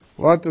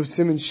What of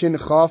Siman Shin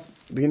Chaf,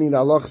 beginning the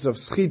halachas of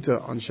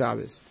Schita on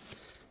Shabbos.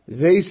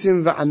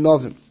 Zeisim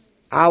va'anovim,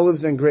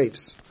 olives and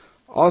grapes.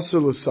 Also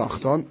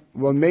l'sachton,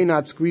 one may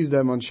not squeeze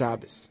them on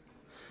Shabbos.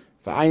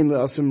 Va'ayin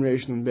le'asim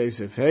reish nun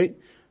beisef hey.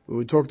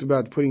 We talked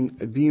about putting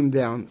a beam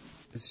down.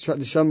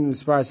 The Shem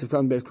inspires to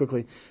come base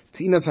quickly.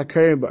 Tinas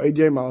hakerim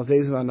ba'idei mal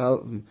zeizim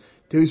va'anovim.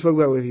 Then we spoke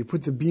about if you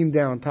put the beam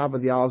down on top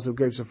of the olives and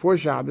grapes before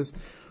Shabbos.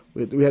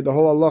 We had the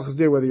whole halachas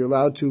there, whether you're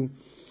allowed to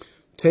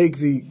take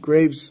the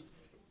grapes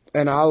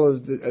and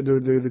olives,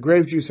 the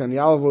grape juice and the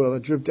olive oil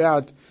that dripped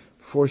out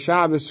before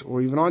Shabbos, or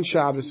even on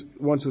Shabbos,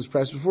 once it was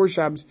pressed before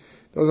Shabbos.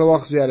 Those are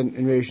halachas we had in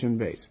Reish and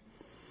Beis.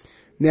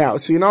 Now,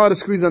 so you're not allowed to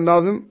squeeze on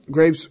novim,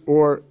 grapes,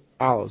 or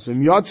olives.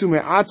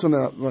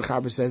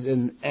 Mechaber says,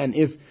 and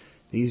if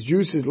these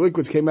juices,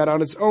 liquids, came out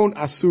on its own,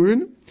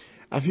 asurin,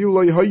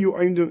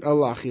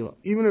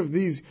 even if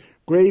these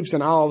grapes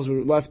and olives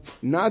were left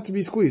not to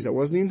be squeezed, that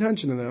wasn't the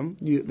intention of them,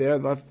 they are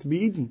left to be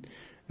eaten.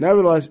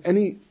 Nevertheless,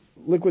 any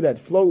liquid that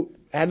flowed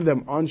out of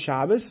them on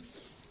Shabbos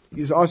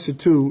is also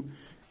to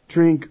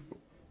drink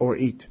or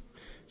eat.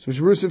 So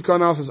Mishmur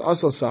Sivkan says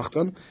also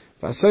sachtan,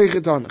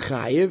 v'aseichetan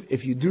chayiv,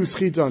 if you do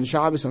schita on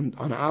Shabbos on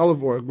an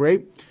olive or a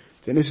grape,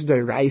 then this is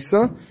the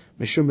raisa,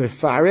 mishum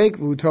mefarek,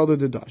 who told her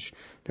the dash.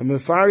 Now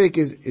mefarek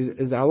is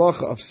the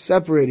halacha of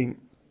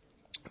separating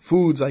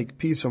foods like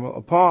peas from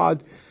a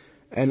pod,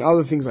 and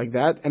other things like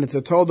that, and it's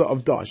a tolda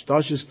of dash.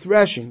 Dash is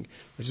threshing,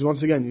 which is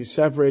once again, you're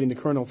separating the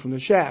kernel from the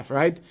chaff,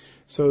 right?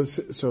 So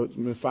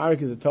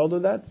mefarek is a tolda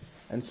of that,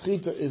 and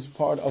schita is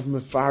part of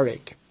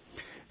mefarek.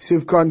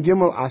 Sivkan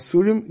gimel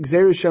asurim,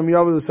 gzeir shem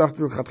yavu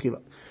l'sachtel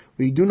chatchila.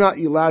 We do not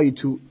allow you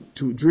to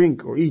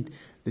drink or eat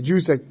the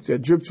juice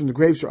that drips from the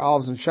grapes or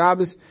olives on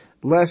Shabbos,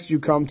 lest you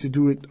come to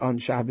do it on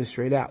Shabbos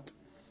straight out.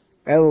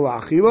 El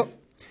la'achila.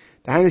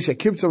 Even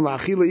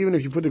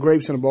if you put the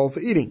grapes in a bowl for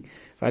eating.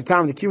 Since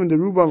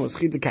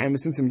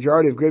the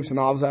majority of grapes and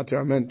olives out there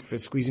are meant for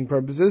squeezing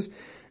purposes,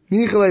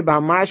 worried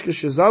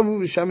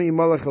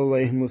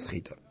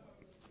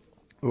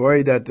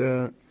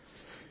that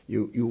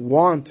you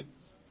want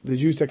the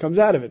juice that comes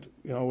out of it.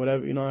 You know,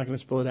 whatever, you're not going to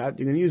spill it out,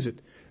 you're going to use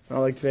it. Not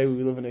like today,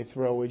 we live in a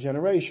throwaway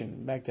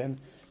generation. Back then,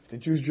 if the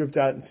juice dripped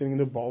out and sitting in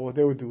the bowl, what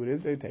they would do with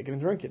it, they'd take it and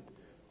drink it.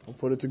 Or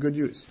put it to good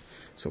use.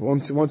 So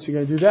once you're going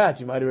to do that,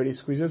 you might already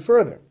squeeze it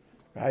further.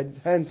 Right?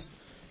 Hence,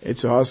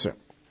 it's a hasa.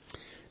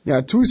 Now,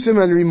 tusim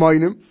and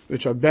rimoinim,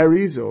 which are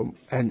berries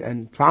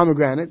and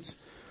pomegranates,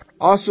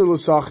 also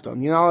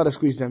l'sachtan. You're not allowed to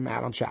squeeze them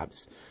out on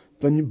Shabbos.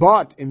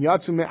 But in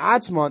yatzum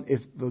me'atzman,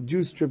 if the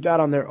juice dripped out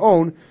on their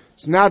own,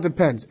 so now it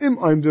depends. Im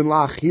aimdun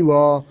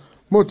la'achila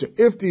mutter.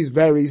 If these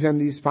berries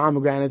and these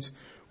pomegranates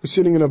were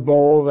sitting in a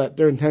bowl that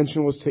their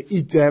intention was to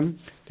eat them,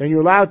 then you're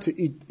allowed to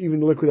eat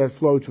even the liquid that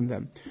flowed from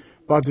them.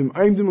 But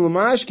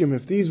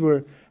if these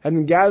had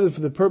been gathered for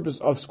the purpose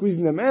of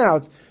squeezing them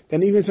out,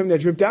 then even something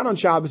that dripped out on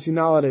Shabbos, you're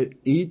not allowed to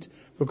eat,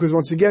 because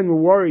once again, we're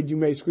worried you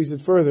may squeeze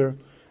it further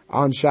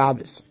on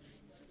Shabbos.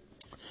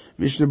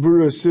 Mishnah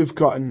Berurah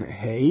Sivka and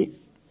Hey.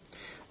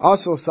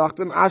 Also,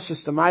 Sachtan,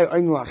 Ashas Tamay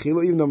Oimel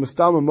Achila, even though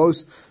Mustama,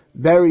 most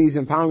berries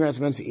and pomegranates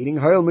are meant for eating.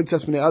 Hoyel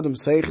Mixas Mene Adam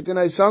Seichet in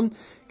Aysam,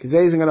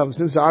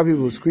 since there are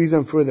people who squeeze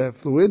them for their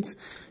fluids,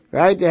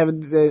 right? They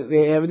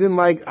didn't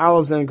like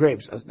olives and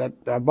grapes. That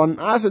abundant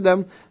asked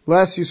them,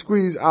 lest you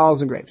squeeze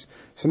olives and grapes.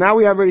 So now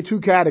we have already two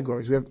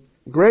categories. We have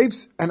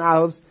grapes and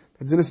olives,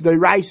 that's in the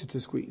rice to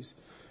squeeze.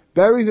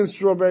 Berries and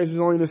strawberries is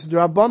only in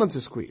the abundant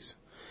to squeeze.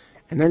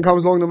 And then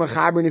comes along the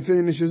Mechaber and he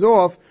finishes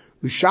off,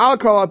 we shall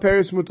call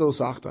Paris Mutal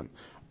Sachtan.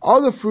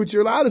 Other fruits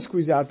you're allowed to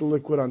squeeze out the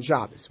liquid on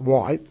Shabbos.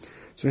 Why?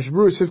 So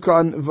Mishmur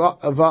Sivkan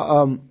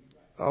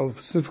of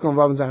Sivkan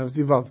Vav and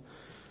Zivav.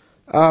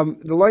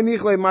 The loy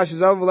nichle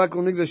mashazav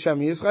v'lekol migzah shem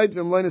yischait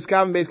v'm loy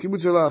niskaven beis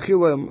kibbutz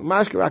l'achil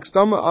mashke rak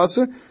stama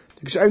asa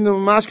to kshaim the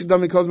mashke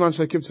dami kozman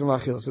shel kibbutz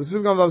l'achil. So this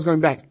is going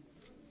back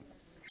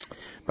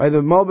by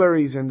the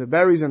mulberries and the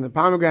berries and the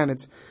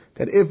pomegranates,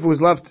 that if it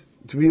was left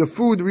to be a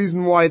food, the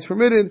reason why it's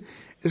permitted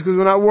is because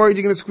we're not worried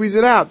you're going to squeeze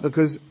it out,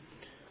 because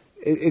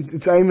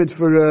it's aimed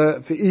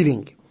for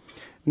eating.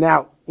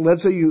 Now,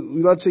 let's say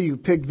you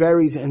picked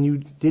berries and you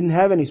didn't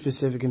have any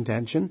specific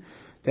intention,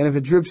 then if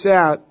it drips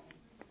out,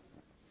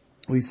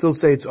 we still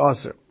say it's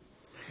aser.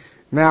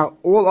 Now,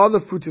 all other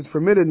fruits it's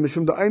permitted,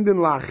 mishum da'imdin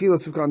la'achila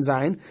sivkan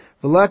zayin,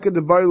 v'leka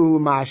de'baylu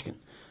l'mashkin.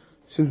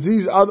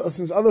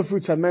 Since other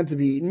fruits are meant to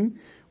be eaten,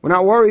 we're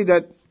not worried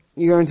that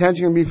your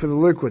intention can be for the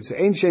liquid. So,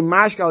 ein shem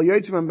mashkal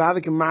yoytzim and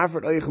bavik and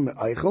mafret eichel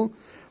me'eichel,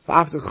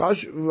 v'after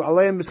chosh,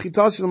 v'aleim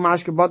b'schitasi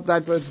l'mashka, but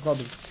that's what it's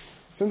called.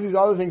 Since these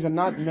other things are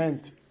not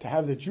meant to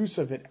have the juice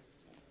of it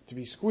to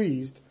be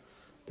squeezed,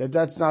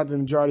 that's not the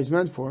majority is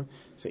meant for.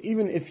 So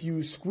even if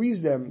you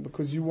squeeze them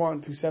because you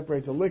want to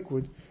separate the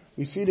liquid,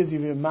 we see it as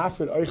if you're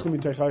mafred eichel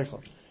mitech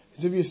eichel,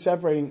 as if you're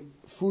separating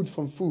food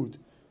from food,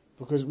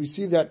 because we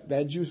see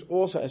that juice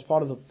also as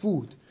part of the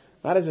food,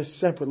 not as a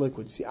separate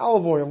liquid. See,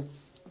 olive oil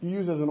you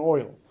use as an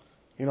oil.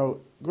 You know,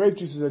 grape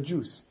juice is a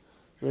juice.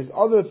 Whereas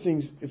other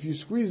things, if you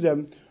squeeze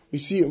them, we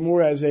see it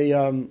more as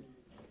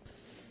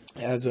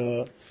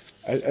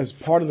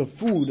part of the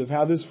food of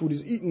how this food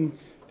is eaten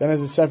than as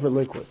a separate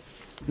liquid.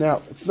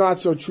 Now, it's not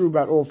so true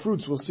about all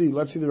fruits. We'll see.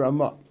 Let's see the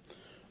Ramah.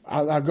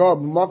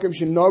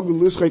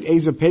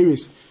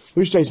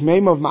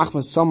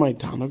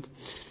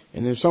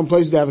 And there's some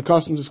places they have a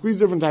custom to squeeze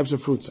different types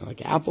of fruits,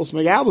 like apples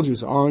make apple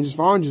juice, oranges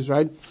for oranges,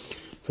 right?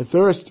 For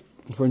thirst,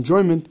 for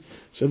enjoyment.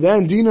 So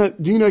then, dina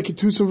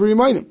ketusim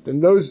v'rimayim. Then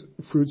those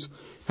fruits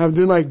have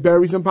din like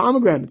berries and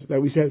pomegranates that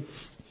we said.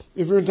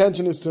 If your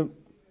intention is to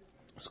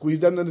squeeze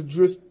them, then the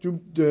juice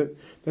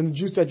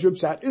that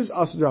drips out is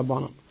asad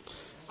rabbanan.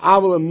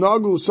 If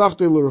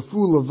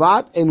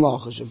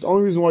the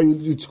only reason why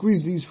you'd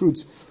squeeze these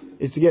fruits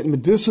is to get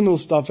medicinal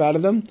stuff out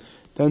of them,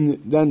 then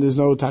there's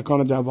no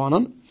takana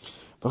d'Rabbanan.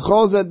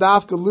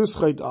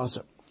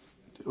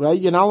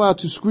 Right? You're not allowed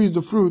to squeeze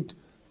the fruit.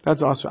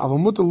 That's also. So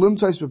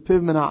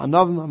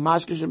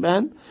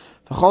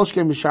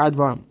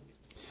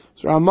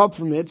Ramah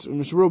permits, and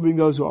Mishra being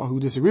those who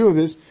disagree with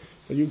this,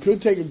 that you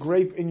could take a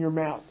grape in your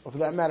mouth, or for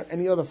that matter,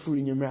 any other fruit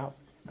in your mouth,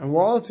 and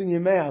while it's in your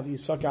mouth, you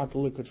suck out the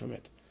liquid from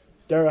it.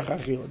 Derech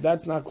achila.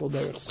 That's not called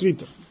derech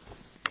schita.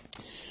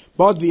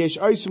 But v'yesh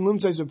oisim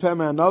limtzais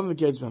b'peh another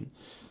v'ketzbem.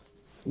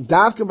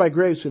 Davka by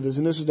grapes, and this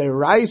is the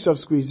rice of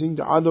squeezing.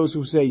 There are those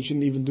who say you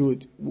shouldn't even do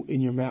it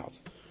in your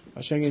mouth.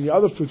 Hasheng in the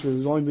other fruits where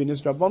there's only been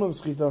nisra bonov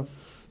schita,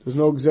 there's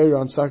no gzeira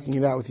on sucking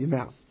it out with your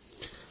mouth.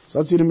 So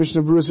let's see the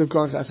Mishnah Berurah of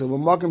Kohen Chesed.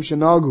 V'makam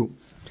shenagu.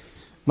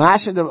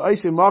 Mashad of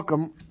oisim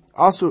makam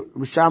also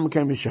risham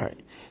kem b'shari.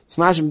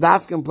 Smash them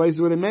dafka in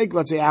places where they make,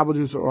 let's say, apple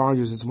juice or orange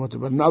juice, it's mutter.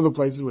 But in other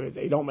places where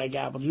they don't make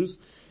apple juice,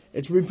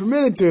 it should be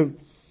permitted to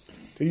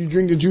you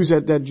drink the juice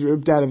that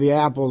dripped out of the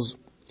apples.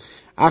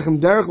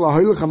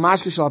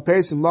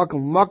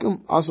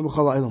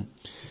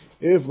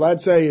 If,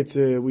 let's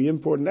say, we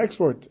import and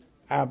export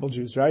apple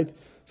juice, right?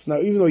 So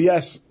now, even though,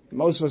 yes,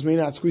 most of us may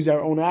not squeeze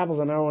our own apples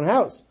in our own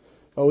house,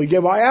 but we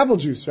get by apple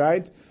juice,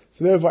 right?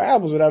 So therefore,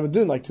 apples would have a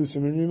din, like two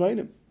simin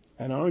remaining.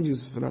 And orange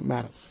juice, for that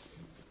matter.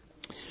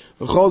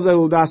 V'chol zeh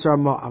l'das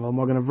Ramah, aval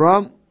Magen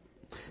Avraham,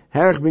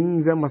 herech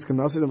b'nin zeh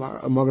maskanasi,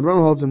 Magen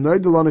Avraham holds him, noid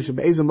delana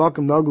shebe'ezem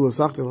makam nagul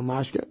l'sachta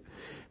l'mashke.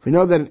 If we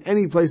know that in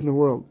any place in the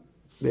world,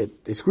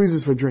 that they squeeze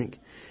this for drink.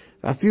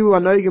 Afilu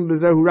anoigim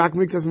b'zeh hu rak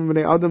mixas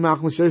m'bnei adam ma'ach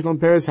m'sheish l'am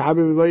peres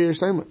habi v'lo yesh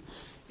tema.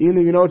 Even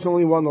if you know it's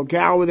only one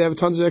locale where they have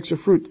tons of extra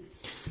fruit.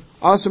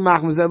 Also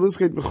ma'ach m'zeh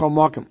l'schit b'chol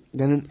makam.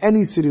 Then in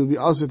any city it will be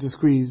also to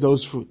squeeze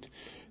those fruit.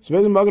 So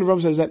Magen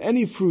Avraham says that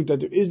any fruit that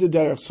there is the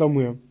derech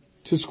somewhere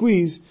to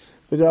squeeze,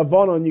 but the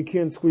Rabbanon, you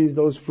can't squeeze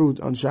those fruit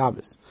on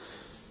Shabbos.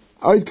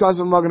 Oid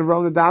kasav Magen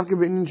Avraham, the davke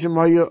b'inin shem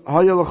haya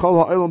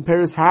l'chol ha'olam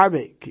peres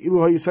harbe,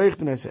 ki'ilu haya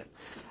seichten eseh.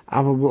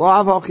 Aval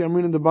b'lav ha'chi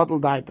amin in the bottle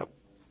daita.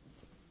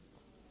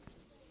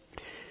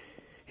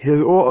 He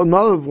says,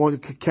 another one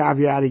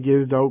caveat he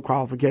gives, though,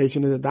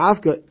 qualification in the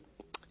davke,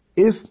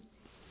 if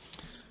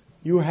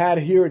you had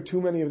here too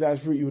many of that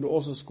fruit, you would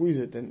also squeeze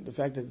it, then the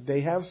fact that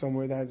they have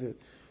somewhere that's it.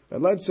 But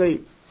let's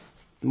say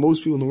most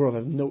people in the world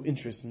have no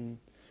interest in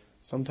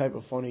some type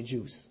of funny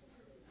juice,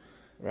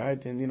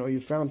 right? And, you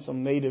found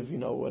some native,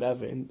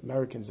 whatever, in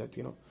Americans that,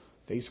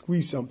 they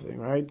squeeze something,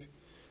 right?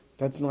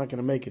 That's not going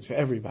to make it for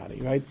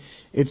everybody, right?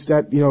 It's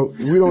that, we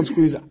don't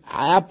squeeze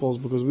apples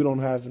because we don't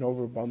have an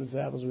overabundance of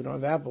apples. We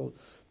don't have apple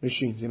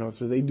machines,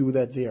 so they do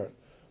that there.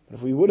 But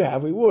if we would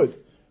have, we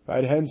would,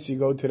 right? Hence, you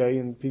go today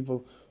and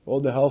people, all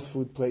the health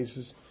food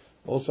places,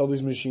 all sell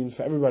these machines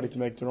for everybody to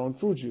make their own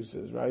fruit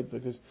juices, right?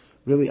 Because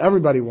really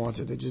everybody wants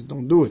it, they just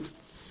don't do it.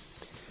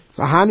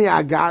 Fahani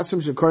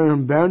agasim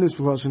shekoyim bernis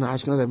b'loshen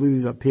Ashkenaz. I believe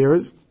these are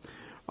pears.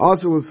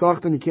 Also,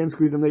 l'sachtan you can't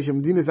squeeze them.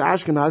 Nation Medinas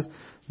Ashkenaz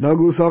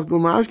nagu l'sachtan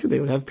l'mashke. They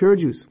would have pear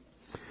juice.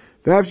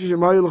 Maybe if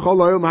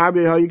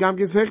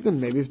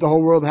the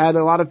whole world had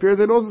a lot of pears,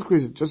 they'd also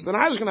squeeze it. Just in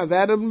Ashkenaz, they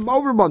had an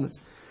overabundance.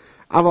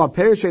 Aval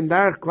pears shein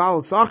derech klal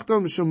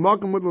l'sachtan mishum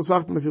makam with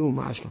l'sachtan l'filu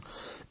l'mashke.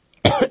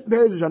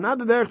 Pears are not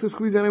the derech to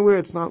squeeze anywhere.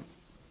 It's not.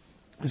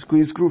 To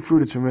squeeze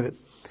fruit, it's permitted.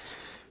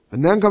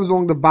 And then comes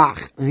along the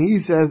Bach, and he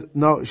says,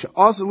 no,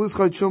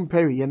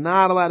 you're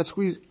not allowed to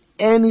squeeze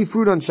any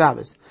fruit on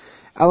Shabbos.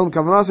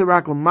 Unless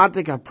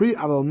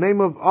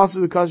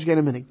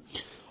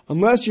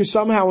you're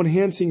somehow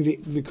enhancing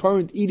the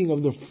current eating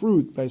of the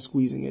fruit by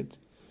squeezing it,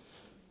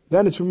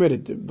 then it's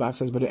permitted, the Bach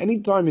says. But at any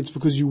time it's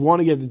because you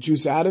want to get the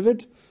juice out of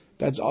it,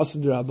 that's also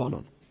the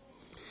Rabbanon.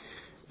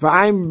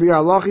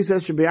 He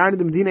says, in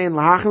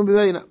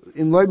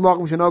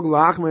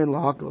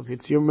if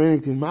it's your meaning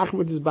to machmer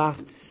with this Bach,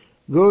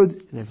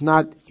 good, and if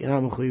not, you're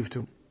not mechuyev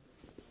to.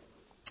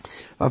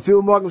 I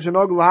feel more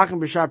shenogul lachen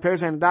b'shar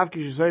persen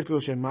davki shesayt lo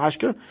shem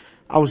mashke.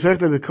 I was saying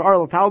that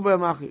Karl Talba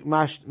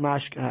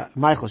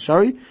Michael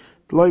Shari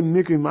loy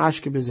mikri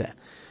mashke bezeh.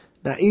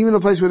 Now, even a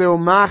place where they were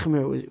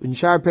machmer in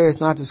shar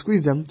pers not to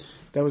squeeze them,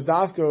 that was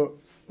dafka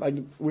like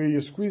where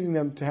you're squeezing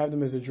them to have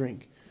them as a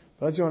drink.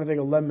 But let's say you want to take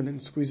a lemon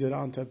and squeeze it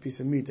onto a piece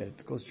of meat that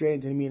it goes straight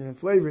into the meat and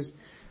flavors.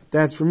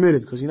 That's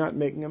permitted because you're not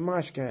making a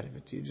mashke out of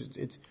it.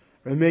 It's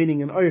remaining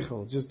in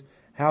oichel. Just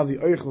how the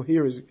oichel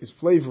here is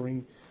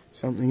flavoring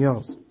something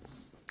else.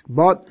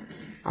 But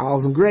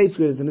als and grapes,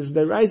 and this is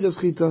the rice of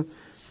schita,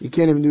 you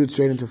can't even do it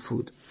straight into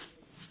food.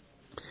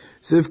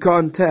 Sivka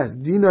and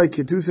test. Dinai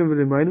ketusim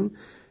v'remayim.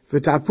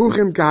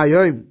 V'tapuchim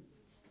kahayim.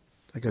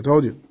 Like I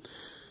told you.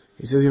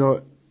 He says,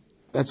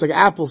 that's like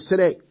apples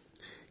today.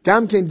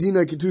 Gam ken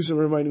dina ketusim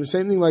remind him.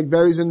 Same thing like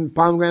berries and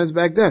pomegranates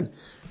back then.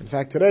 In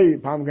fact, today,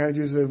 pomegranate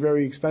juice is a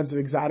very expensive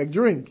exotic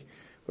drink.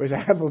 Whereas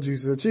apple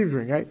juice is a cheap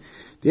drink, right?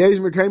 The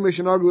Asian Mekayim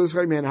Shanagul is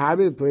man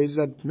habit places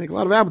that make a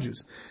lot of apple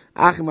juice.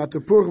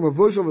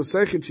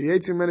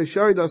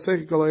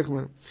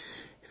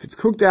 If it's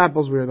cooked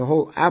apples where the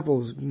whole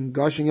apple is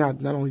gushing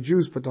out, not only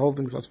juice, but the whole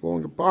thing starts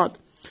falling apart,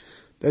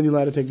 then you're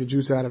allowed to take the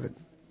juice out of it.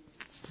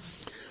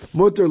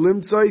 Mutter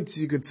limtzoitz,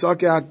 you could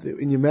suck out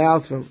in your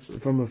mouth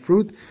from a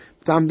fruit.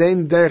 Tam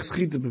dein derech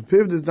schita, but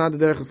pivd is not the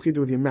derech schita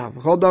with your mouth.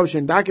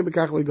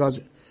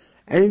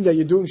 Anything that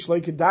you're doing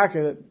shleika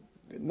daka,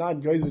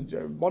 not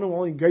geyser, one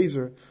only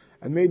geyser,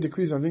 and made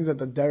decrees on things that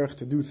the derech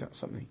to do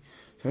something.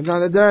 So it's not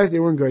the derech, they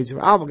weren't geyser.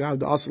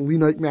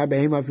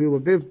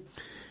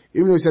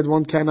 Even though he said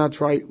one cannot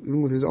try,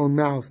 even with his own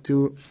mouth,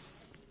 to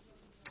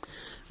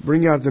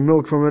bring out the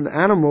milk from an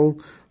animal,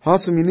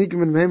 because it's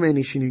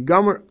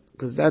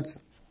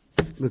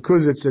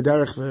the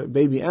derech for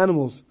baby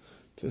animals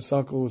to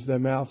suckle with their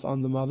mouth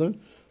on the mother.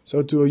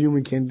 So too a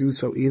human can't do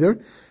so either.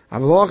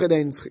 But since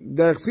it's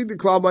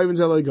not a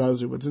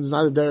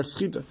derech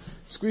schita,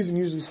 squeezing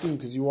usually squeezing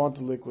because you want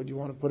the liquid, you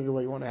want to put it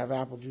away, you want to have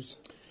apple juice,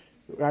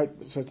 right?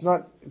 So it's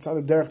not a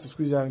derech to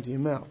squeeze it out into your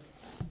mouth.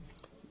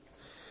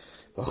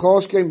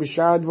 Let's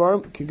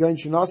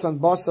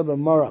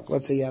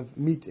say you have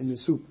meat in the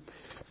soup.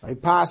 You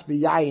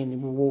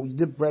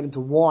dip bread into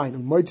wine,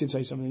 or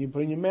say something, you put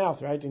it in your mouth,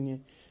 right? In your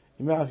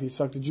mouth, you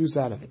suck the juice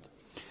out of it.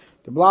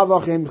 The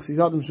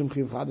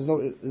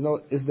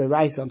is the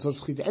rice on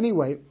social schita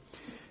anyway.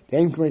 The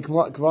aim can make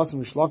kvasim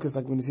and shlokas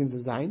like when the sins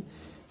of zayin.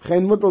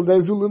 V'chein mutal de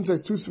zulim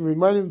says to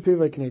remind him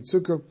piva kneit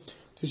zucker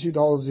to shoot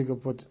all of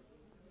zucker put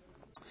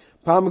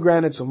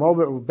pomegranates or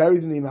mulberry or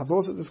berries in the mouth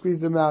also to squeeze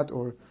them out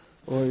or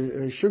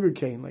sugar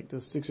cane like the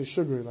sticks of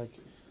sugar like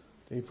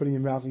that you put in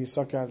your mouth and you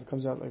suck out, it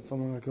comes out like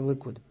foaming like a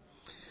liquid.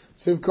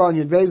 Siv kol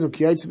yed bezel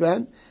kiyetz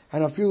ben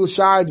and afilu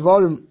sha'ad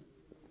dvarim.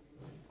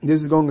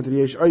 This is going into the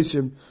yesh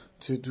oisim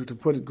to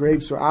put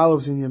grapes or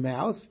olives in your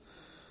mouth.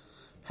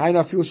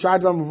 Haina feel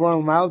shadram of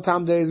royal mile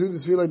tam days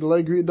this feel like the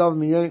leg read of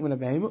me when a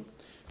behemoth.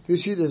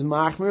 This sheet is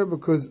machmir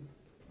because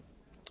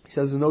he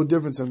says there's no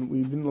difference and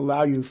we didn't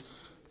allow you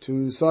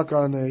to suck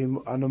on a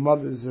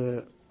mother's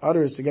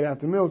udders to get out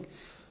the milk.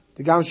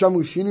 The gam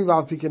shamu shinu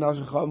vav pikin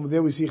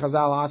there we see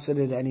Chazal said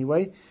it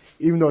anyway,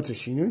 even though it's a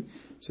shinu.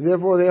 So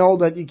therefore they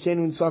hold that you can't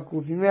even suck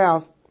with your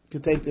mouth to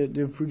take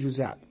the fruit juice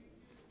out.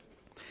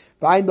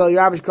 But the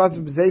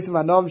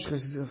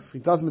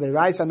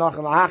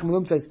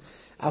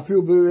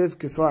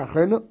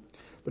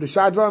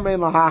Shadvar main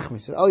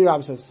lahachmis. El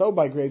Yerab says so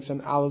by grapes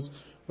and olives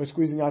we're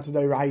squeezing out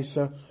today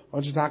raisa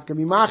on shatak can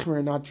be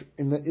machmer not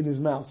in his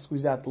mouth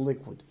squeeze out the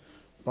liquid.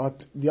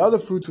 But the other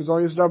fruits was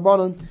only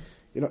starbanon.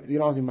 You don't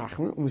have to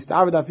machmer. We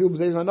started that feel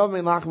bezeis van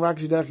main lachem rak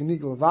shidach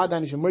nikol vad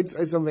and shmoitz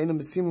esam veinem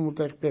besimum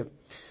utech piv.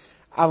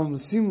 Avam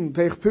besimum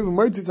utech piv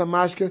moitz am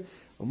mashke.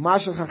 So,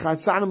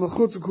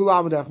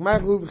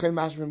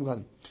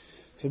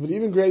 but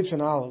even grapes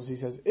and olives, he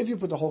says, if you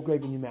put the whole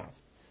grape in your mouth,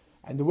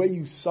 and the way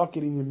you suck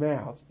it in your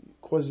mouth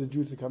causes the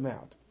juice to come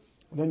out,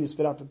 and then you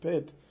spit out the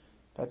pit,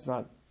 that's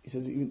not, he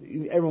says,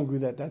 everyone agree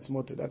that that's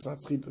mutter, that's not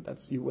schita,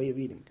 that's your way of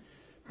eating.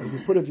 But if you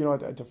put it,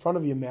 at the front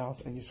of your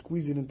mouth, and you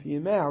squeeze it into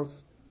your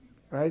mouth,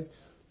 right,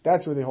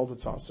 that's where they hold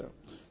it saucer.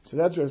 So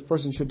that's where a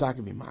person should talk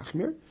be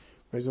machmir.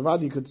 Whereas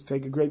Avad, you could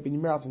take a grape in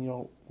your mouth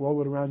and,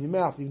 roll it around your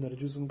mouth, even though the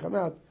juice doesn't come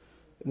out.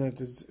 And then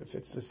if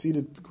it's a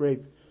seeded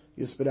grape,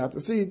 you spit out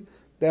the seed,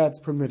 that's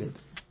permitted.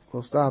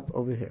 We'll stop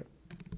over here.